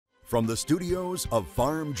From the studios of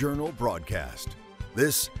Farm Journal Broadcast,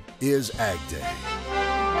 this is AgDay.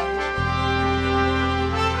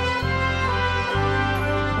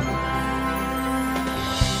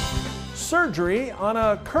 Surgery on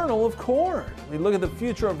a kernel of corn. We look at the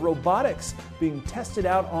future of robotics being tested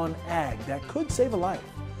out on ag that could save a life.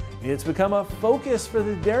 It's become a focus for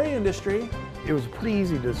the dairy industry. It was a pretty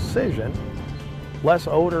easy decision. Less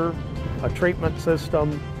odor, a treatment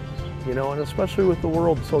system, and especially with the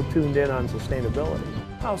world so tuned in on sustainability.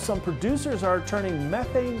 How some producers are turning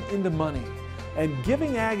methane into money and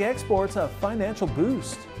giving ag exports a financial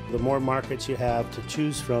boost. The more markets you have to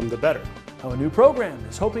choose from, the better. How a new program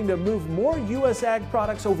is hoping to move more U.S. ag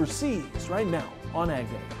products overseas right now on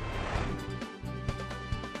AgDay.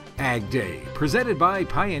 AgDay, presented by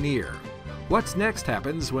Pioneer. What's next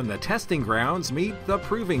happens when the testing grounds meet the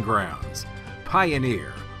proving grounds.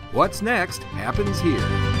 Pioneer. What's next happens here.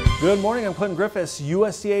 Good morning, I'm Clinton Griffiths.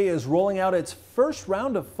 USDA is rolling out its first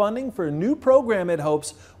round of funding for a new program it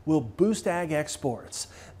hopes will boost ag exports.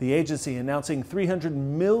 The agency announcing $300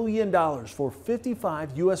 million for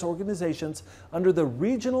 55 U.S. organizations under the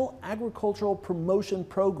Regional Agricultural Promotion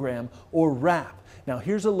Program, or RAP. Now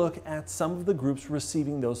here's a look at some of the groups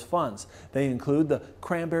receiving those funds. They include the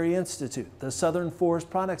Cranberry Institute, the Southern Forest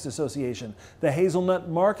Products Association, the Hazelnut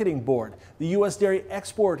Marketing Board, the U.S. Dairy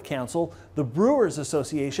Export Council, the Brewers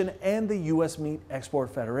Association, and the U.S. Meat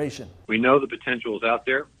Export Federation. We know the potential is out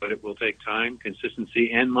there, but it will take time,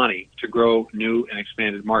 consistency, and money to grow new and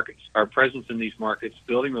expanded markets. Our presence in these markets,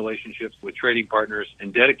 building relationships with trading partners,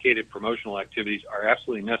 and dedicated promotional activities are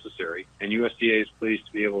absolutely necessary, and USDA is pleased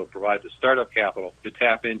to be able to provide the startup capital to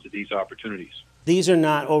tap into these opportunities. These are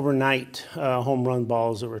not overnight home run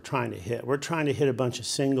balls that we're trying to hit. We're trying to hit a bunch of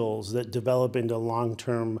singles that develop into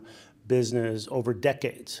long-term business over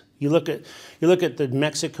decades. You look at the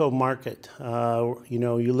Mexico market,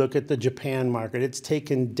 you look at the Japan market. It's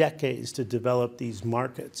taken decades to develop these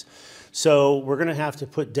markets. So we're going to have to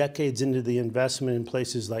put decades into the investment in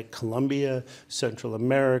places like Colombia, Central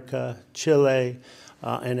America, Chile,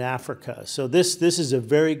 and Africa. So this is a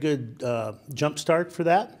very good jumpstart for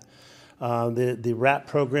that. The RAP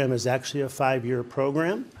program is actually a 5-year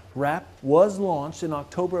program. RAP was launched in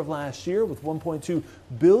October of last year with $1.2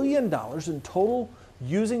 billion in total,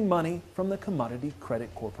 using money from the Commodity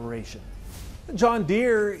Credit Corporation. John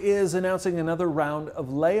Deere is announcing another round of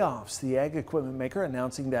layoffs. The ag equipment maker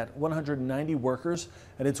announcing that 190 workers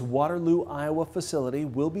at its Waterloo, Iowa facility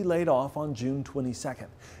will be laid off on June 22nd.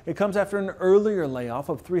 It comes after an earlier layoff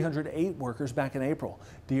of 308 workers back in April.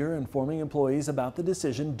 Deere informing employees about the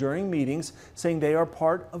decision during meetings, saying they are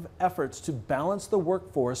part of efforts to balance the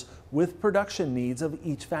workforce with production needs of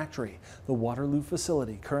each factory. The Waterloo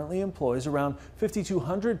facility currently employs around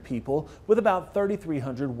 5,200 people, with about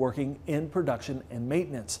 3,300 working in production and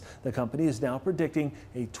maintenance. The company is now predicting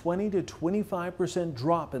a 20 to 25%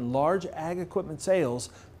 drop in large ag equipment sales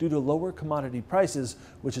due to lower commodity prices,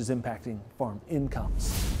 which is impacting farm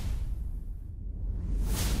incomes.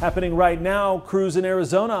 Happening right now, crews in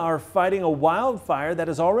Arizona are fighting a wildfire that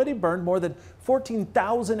has already burned more than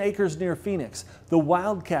 14,000 acres near Phoenix. The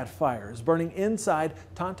Wildcat Fire is burning inside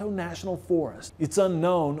Tonto National Forest. It's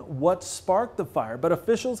unknown what sparked the fire, but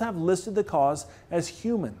officials have listed the cause as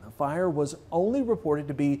human. The fire was only reported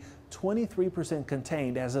to be 23%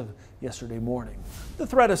 contained as of yesterday morning. The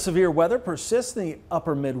threat of severe weather persists in the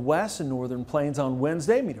upper Midwest and northern plains on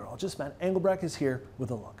Wednesday. Meteorologist Matt Engelbrecht is here with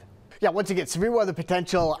a look. Yeah, once again, severe weather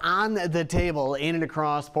potential on the table in and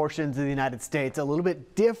across portions of the United States. A little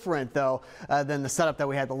bit different, though, than the setup that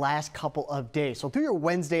we had the last couple of days. So through your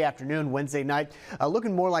Wednesday afternoon, Wednesday night,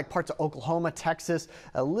 looking more like parts of Oklahoma, Texas,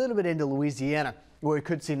 a little bit into Louisiana, where we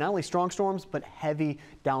could see not only strong storms, but heavy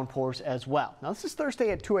downpours as well. Now, this is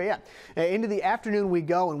Thursday at 2 a.m. Into the afternoon we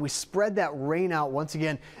go, and we spread that rain out once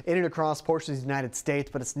again in and across portions of the United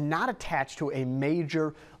States, but it's not attached to a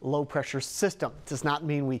major low-pressure system. It does not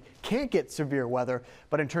mean we can't get severe weather,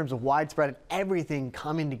 but in terms of widespread and everything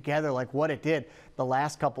coming together like what it did the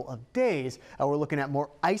last couple of days, we're looking at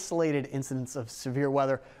more isolated incidents of severe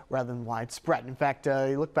weather rather than widespread. In fact,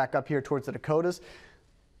 you look back up here towards the Dakotas,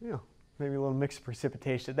 maybe a little mixed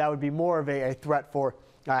precipitation. That would be more of a threat for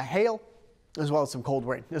hail as well as some cold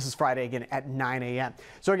rain. This is Friday again at 9 a.m.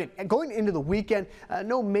 So again, going into the weekend,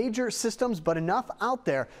 no major systems, but enough out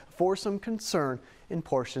there for some concern in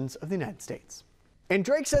portions of the United States. And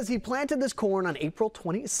Drake says he planted this corn on April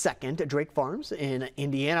 22nd at Drake Farms in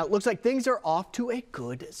Indiana. It looks like things are off to a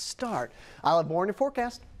good start. I'll have more in your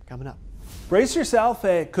forecast coming up. Brace yourself.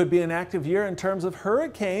 It could be an active year in terms of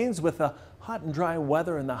hurricanes with a hot and dry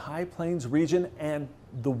weather in the High Plains region and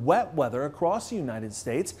the wet weather across the United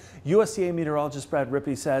States. USDA meteorologist Brad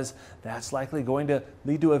Rippey says that's likely going to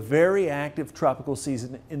lead to a very active tropical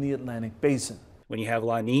season in the Atlantic Basin. When you have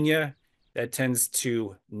La Nina, that tends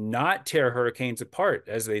to not tear hurricanes apart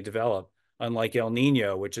as they develop, unlike El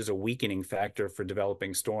Nino, which is a weakening factor for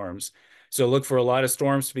developing storms. So look for a lot of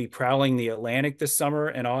storms to be prowling the Atlantic this summer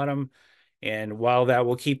and autumn. And while that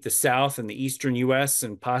will keep the South and the Eastern U.S.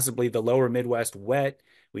 and possibly the lower Midwest wet,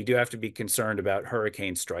 we do have to be concerned about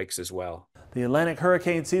hurricane strikes as well. The Atlantic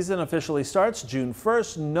hurricane season officially starts June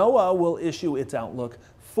 1st. NOAA will issue its outlook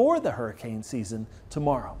for the hurricane season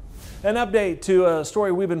tomorrow. An update to a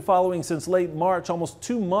story we've been following since late March, almost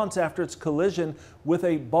 2 months after its collision with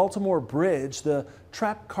a Baltimore bridge. The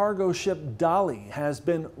trapped cargo ship Dolly has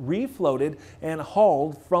been refloated and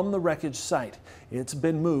hauled from the wreckage site. It's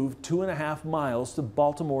been moved 2.5 miles to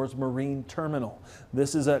Baltimore's marine terminal.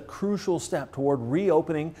 This is a crucial step toward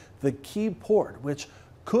reopening the key port, which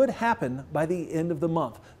could happen by the end of the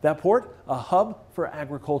month. That port, a hub for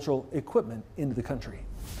agricultural equipment into the country.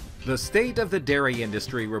 The State of the Dairy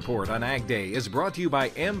Industry Report on AgDay is brought to you by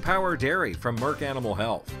Empower Dairy from Merck Animal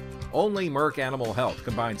Health. Only Merck Animal Health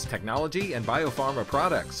combines technology and biopharma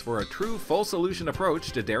products for a true full solution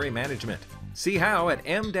approach to dairy management. See how at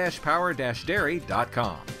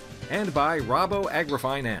m-power-dairy.com. And by Rabo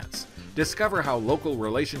AgriFinance. Discover how local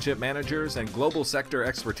relationship managers and global sector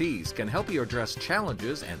expertise can help you address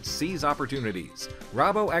challenges and seize opportunities.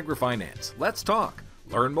 Rabo AgriFinance. Let's talk.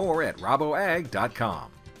 Learn more at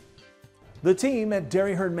raboag.com. The team at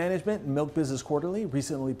Dairy Herd Management and Milk Business Quarterly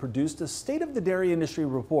recently produced a State of the Dairy Industry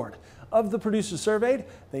report. Of the producers surveyed,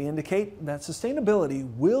 they indicate that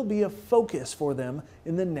sustainability will be a focus for them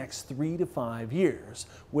in the next 3 to 5 years,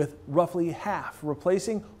 with roughly half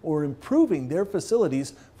replacing or improving their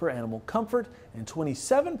facilities for animal comfort and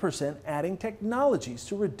 27% adding technologies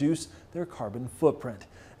to reduce their carbon footprint.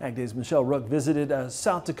 AgDay's Michelle Rook visited a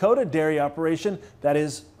South Dakota dairy operation that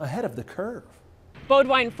is ahead of the curve.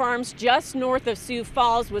 Bodewine Farms, just north of Sioux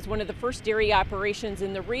Falls, was one of the first dairy operations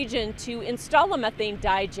in the region to install a methane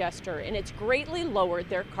digester, and it's greatly lowered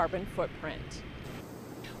their carbon footprint.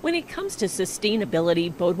 When it comes to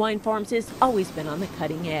sustainability, Bodewine Farms has always been on the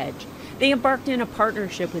cutting edge. They embarked in a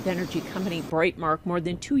partnership with energy company Brightmark more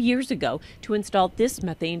than 2 years ago to install this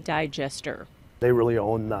methane digester. They really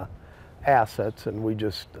own the assets, and we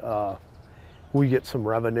just we get some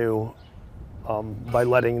revenue by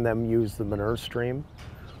letting them use the manure stream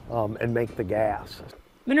and make the gas.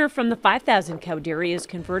 Manure from the 5,000 cow dairy is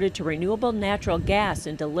converted to renewable natural gas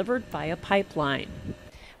and delivered via pipeline.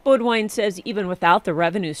 Bodewine says even without the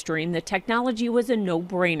revenue stream, the technology was a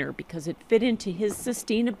no-brainer because it fit into his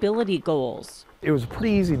sustainability goals. It was a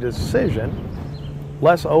pretty easy decision.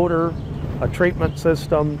 Less odor, a treatment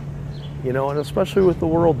system, you know, and especially with the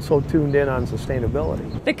world so tuned in on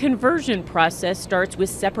sustainability. The conversion process starts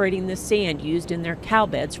with separating the sand used in their cow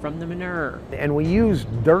beds from the manure. And we use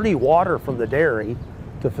dirty water from the dairy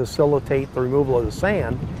to facilitate the removal of the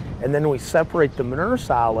sand, and then we separate the manure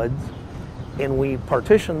solids and we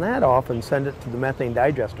partition that off and send it to the methane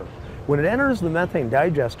digester. When it enters the methane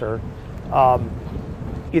digester,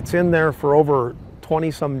 it's in there for over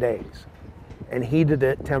 20 some days and heated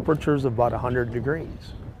at temperatures of about 100 degrees.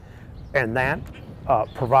 And that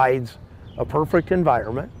provides a perfect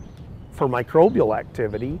environment for microbial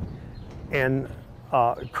activity and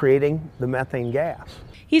creating the methane gas.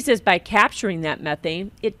 He says by capturing that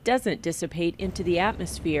methane, it doesn't dissipate into the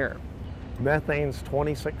atmosphere. Methane's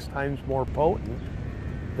 26 times more potent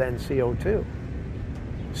than CO2.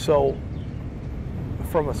 So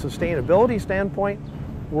from a sustainability standpoint,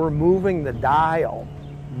 we're moving the dial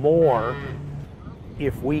more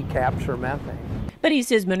if we capture methane. But he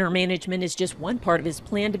says manure management is just one part of his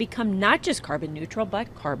plan to become not just carbon neutral,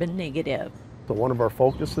 but carbon negative. So one of our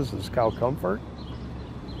focuses is cow comfort,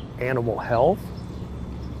 animal health,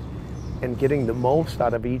 and getting the most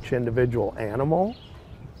out of each individual animal.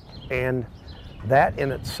 And that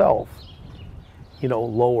in itself, you know,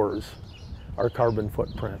 lowers our carbon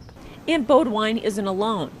footprint. And Bodewine isn't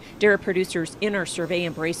alone. Dairy producers in our survey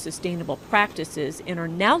embrace sustainable practices and are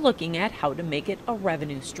now looking at how to make it a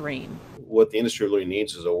revenue stream. What the industry really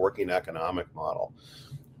needs is a working economic model.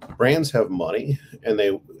 Brands have money and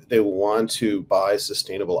they want to buy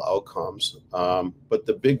sustainable outcomes. But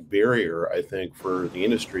the big barrier, I think, for the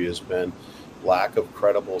industry has been lack of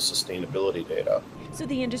credible sustainability data. So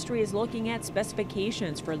the industry is looking at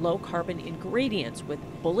specifications for low carbon ingredients with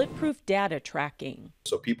bulletproof data tracking.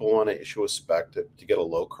 So people want to issue a spec to get a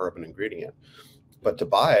low carbon ingredient, but to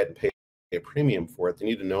buy it and pay a premium for it, they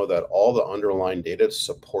need to know that all the underlying data to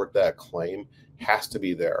support that claim has to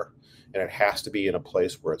be there. and it has to be in a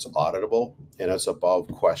place where it's auditable and it's above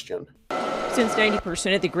question. Since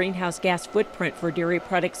 90% of the greenhouse gas footprint for dairy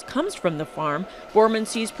products comes from the farm, Borman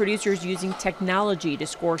sees producers using technology to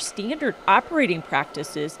score standard operating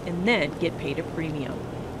practices and then get paid a premium.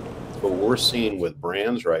 What we're seeing with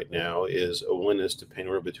brands right now is a willingness to pay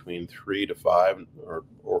anywhere between 3 to 5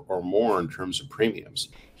 or more in terms of premiums.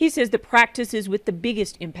 He says the practices with the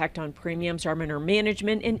biggest impact on premiums are manure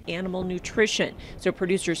management and animal nutrition. So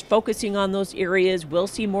producers focusing on those areas will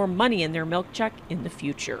see more money in their milk check in the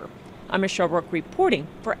future. I'm Michelle Rook reporting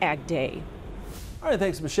for AgDay. All right,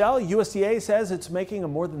 thanks, Michelle. USDA says it's making a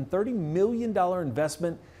more than $30 million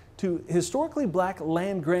investment to historically black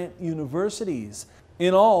land-grant universities.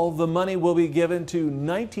 In all, the money will be given to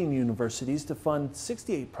 19 universities to fund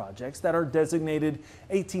 68 projects that are designated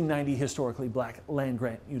 1890 historically black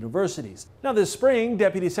land-grant universities. Now this spring,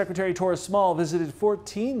 Deputy Secretary Torres Small visited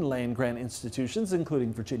 14 land-grant institutions,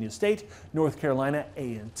 including Virginia State, North Carolina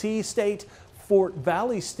A&T State, Fort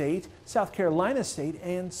Valley State, South Carolina State,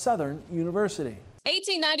 and Southern University.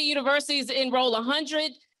 1890 universities enroll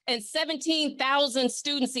 117,000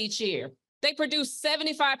 students each year. They produce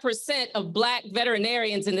 75% of black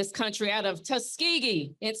veterinarians in this country out of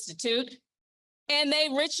Tuskegee Institute, and they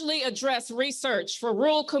richly address research for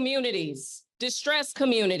rural communities, distressed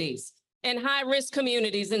communities, and high-risk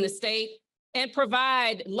communities in the state, and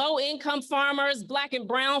provide low-income farmers, black and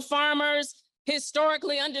brown farmers,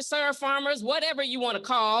 historically underserved farmers, whatever you want to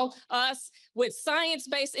call us, with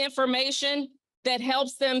science-based information that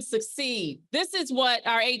helps them succeed. This is what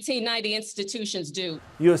our 1890 institutions do.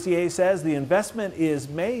 USDA says the investment is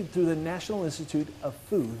made through the National Institute of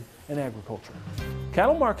Food and Agriculture.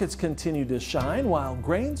 Cattle markets continue to shine while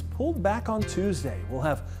grains pulled back on Tuesday. We'll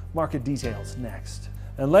have market details next.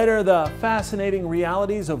 And later, the fascinating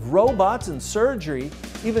realities of robots and surgery,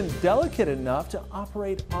 even delicate enough to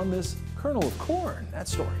operate on this kernel of corn. That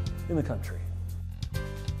story in the country.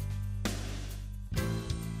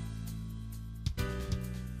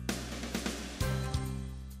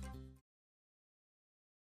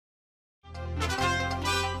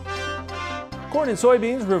 Corn and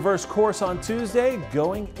soybeans reversed course on Tuesday,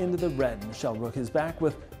 going into the red. Michelle Rook is back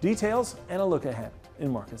with details and a look ahead in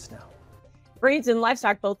markets now. Grains and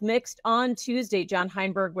livestock both mixed on Tuesday. John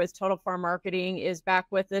Heinberg with Total Farm Marketing is back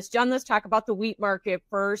with us. John, let's talk about the wheat market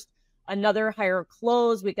first. Another higher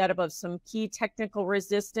close. We got above some key technical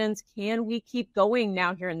resistance. Can we keep going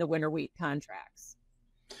now here in the winter wheat contracts?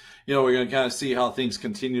 You know, we're going to kind of see how things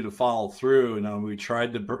continue to follow through. You know, we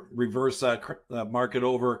tried to reverse that market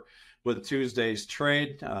over with Tuesday's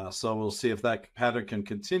trade. So we'll see if that pattern can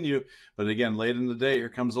continue. But again, late in the day, here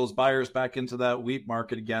comes those buyers back into that wheat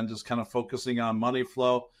market again, just kind of focusing on money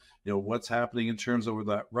flow, you know, what's happening in terms of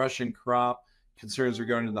that Russian crop, concerns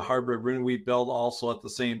regarding the hybrid winter wheat belt also at the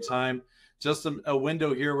same time. Just a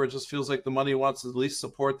window here where it just feels like the money wants to at least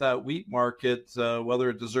support that wheat market, whether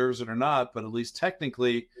it deserves it or not. But at least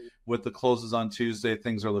technically, with the closes on Tuesday,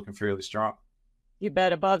 things are looking fairly strong. You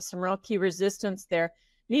bet, above some real key resistance there.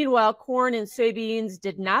 Meanwhile, corn and soybeans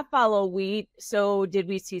did not follow wheat. So did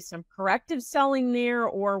we see some corrective selling there,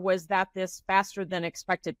 or was that this faster than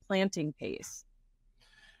expected planting pace?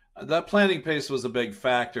 That planting pace was a big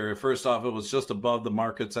factor. First off, it was just above the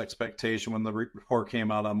market's expectation when the report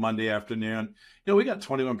came out on Monday afternoon. You know, we got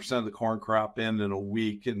 21% of the corn crop in a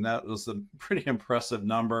week, and that was a pretty impressive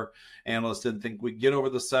number. Analysts didn't think we'd get over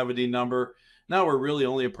the 70 number. Now we're really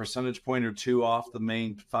only a percentage point or two off the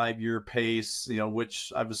main 5-year pace, you know,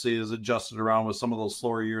 which obviously is adjusted around with some of those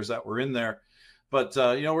slower years that were in there. But,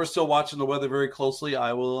 you know, we're still watching the weather very closely.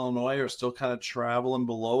 Iowa, Illinois are still kind of traveling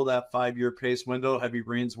below that 5-year pace window. Heavy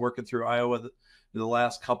rains working through Iowa the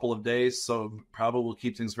last couple of days. So probably will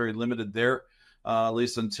keep things very limited there, at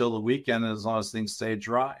least until the weekend, as long as things stay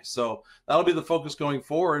dry. So that'll be the focus going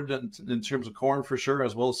forward in terms of corn for sure,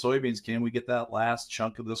 as well as soybeans. Can we get that last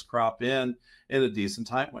chunk of this crop in a decent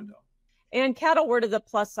time window? And cattle were to the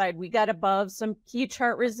plus side. We got above some key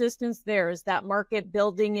chart resistance there. Is that market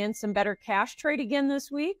building in some better cash trade again this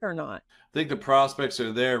week or not? I think the prospects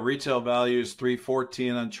are there. Retail values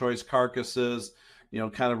 $314 on choice carcasses, you know,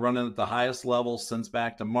 kind of running at the highest level since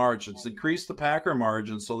back to March. It's increased the packer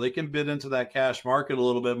margin so they can bid into that cash market a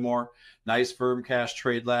little bit more. Nice firm cash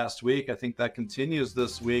trade last week. I think that continues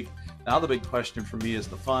this week. Now the big question for me is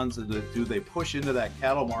the funds. Do they push into that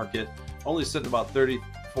cattle market? Only sitting about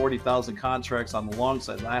 40,000 contracts on the long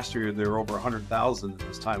side. Last year, there were over 100,000 at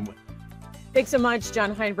this time. Thanks so much,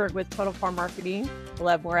 John Heinberg with Total Farm Marketing. We'll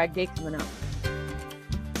have more AgDay coming up.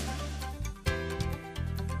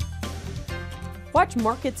 Watch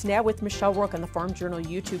Markets Now with Michelle Rook on the Farm Journal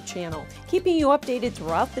YouTube channel, keeping you updated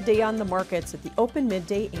throughout the day on the markets at the open,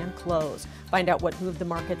 midday, and close. Find out what moved the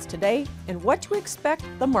markets today and what to expect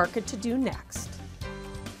the market to do next.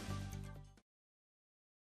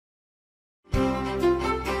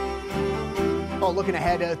 Looking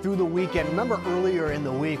ahead through the weekend. Remember earlier in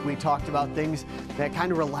the week we talked about things that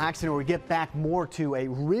kind of relax and we get back more to a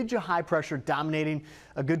ridge of high pressure dominating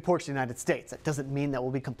a good portion of the United States. That doesn't mean that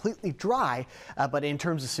we'll be completely dry, but in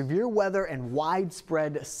terms of severe weather and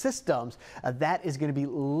widespread systems, that is going to be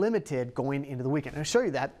limited going into the weekend. I'll show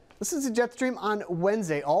you that. This is a jet stream on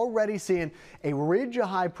Wednesday, already seeing a ridge of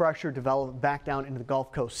high pressure develop back down into the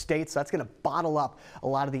Gulf Coast states. So that's going to bottle up a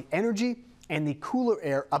lot of the energy and the cooler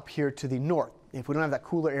air up here to the north. If we don't have that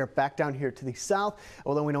cooler air back down here to the south,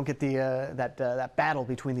 well, then we don't get the that battle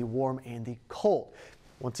between the warm and the cold.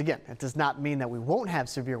 Once again, that does not mean that we won't have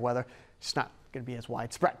severe weather. It's not going to be as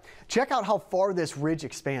widespread. Check out how far this ridge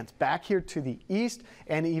expands back here to the east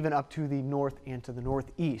and even up to the north and to the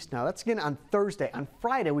northeast. Now that's again on Thursday. On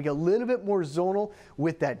Friday, we get a little bit more zonal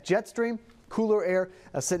with that jet stream. Cooler air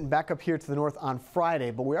sitting back up here to the north on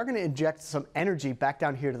Friday, but we are going to inject some energy back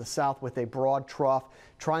down here to the south with a broad trough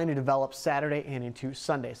trying to develop Saturday and into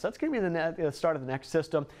Sunday. So that's going to be the start of the next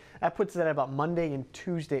system. That puts it at about Monday and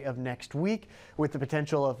Tuesday of next week with the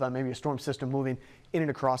potential of maybe a storm system moving in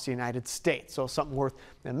and across the United States. So something worth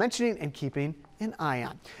mentioning and keeping an eye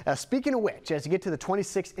on. Speaking of which, as you get to the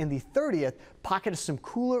 26th and the 30th, pocket of some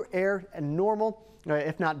cooler air and normal,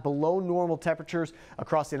 if not below normal temperatures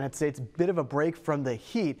across the United States. Bit of a break from the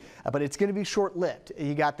heat, but it's going to be short-lived.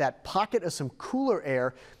 You got that pocket of some cooler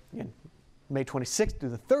air in May 26th through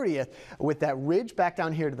the 30th with that ridge back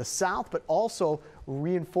down here to the south, but also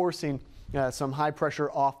reinforcing some high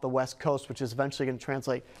pressure off the west coast, which is eventually going to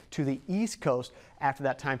translate to the east coast after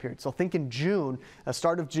that time period. So think in June,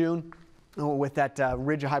 start of June, with that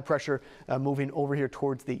ridge of high pressure moving over here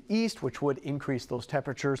towards the east, which would increase those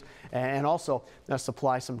temperatures and also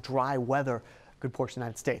supply some dry weather, a good portion of the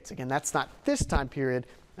United States. Again, that's not this time period,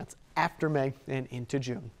 that's after May and into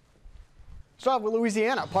June. Start off with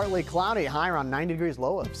Louisiana, partly cloudy, high around 90 degrees,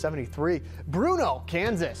 low of 73. Bruno,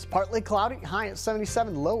 Kansas, partly cloudy, high at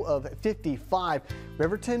 77, low of 55.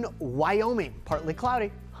 Riverton, Wyoming, partly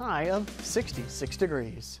cloudy, high of 66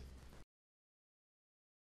 degrees.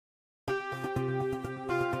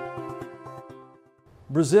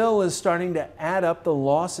 Brazil is starting to add up the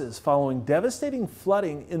losses following devastating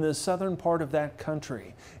flooding in the southern part of that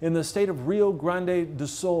country. In the state of Rio Grande do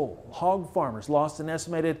Sul, hog farmers lost an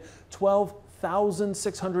estimated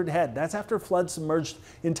 12,600 head. That's after floods submerged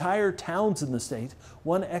entire towns in the state.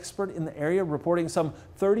 One expert in the area reporting some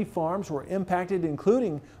 30 farms were impacted,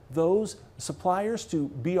 including those suppliers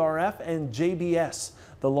to BRF and JBS.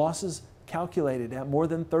 The losses calculated at more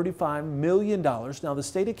than $35 million. Now, the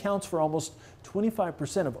state accounts for almost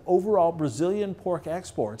 25% of overall Brazilian pork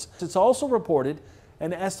exports. It's also reported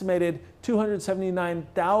an estimated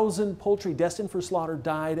 279,000 poultry destined for slaughter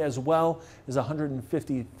died, as well as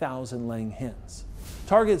 150,000 laying hens.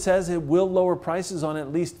 Target says it will lower prices on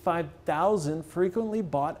at least 5,000 frequently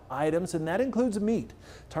bought items, and that includes meat.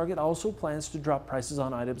 Target also plans to drop prices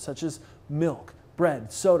on items such as milk,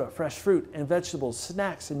 bread, soda, fresh fruit and vegetables,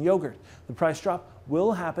 snacks and yogurt. The price drop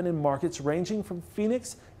will happen in markets ranging from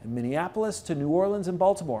Phoenix and Minneapolis to New Orleans and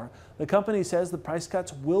Baltimore. The company says the price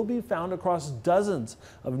cuts will be found across dozens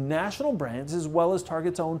of national brands as well as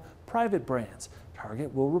Target's own private brands.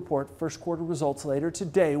 Target will report first quarter results later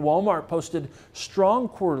today. Walmart posted strong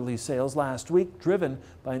quarterly sales last week, driven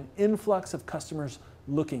by an influx of customers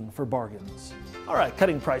looking for bargains. All right,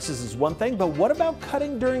 cutting prices is one thing, but what about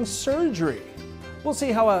cutting during surgery? We'll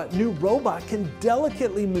see how a new robot can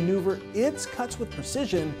delicately maneuver its cuts with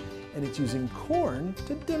precision, and it's using corn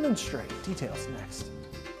to demonstrate. Details next.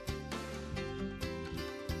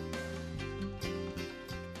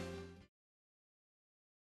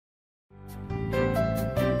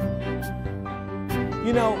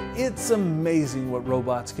 You know, it's amazing what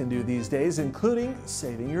robots can do these days, including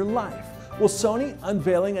saving your life. Well, Sony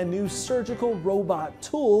unveiling a new surgical robot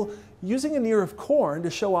tool using an ear of corn to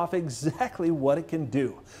show off exactly what it can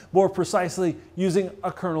do. More precisely, using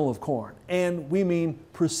a kernel of corn, and we mean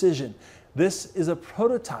precision. This is a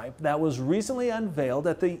prototype that was recently unveiled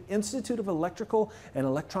at the Institute of Electrical and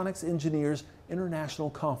Electronics Engineers International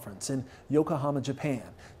Conference in Yokohama, Japan.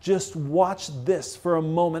 Just watch this for a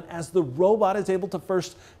moment as the robot is able to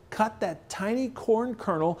first cut that tiny corn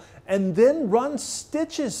kernel and then run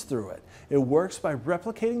stitches through it. It works by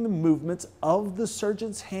replicating the movements of the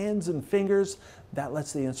surgeon's hands and fingers. That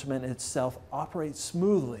lets the instrument itself operate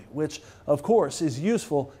smoothly, which of course is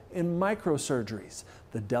useful in microsurgeries.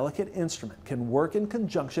 The delicate instrument can work in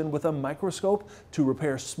conjunction with a microscope to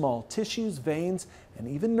repair small tissues, veins, and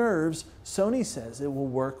even nerves. Sony says it will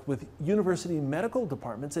work with university medical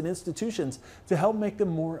departments and institutions to help make them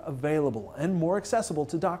more available and more accessible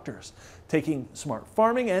to doctors, taking smart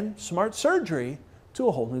farming and smart surgery to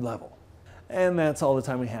a whole new level. And that's all the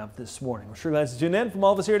time we have this morning. We're sure glad to tune in. From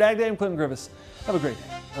all of us here at AgDay, I'm Clinton Griffiths. Have a great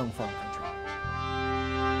day on Farm Country.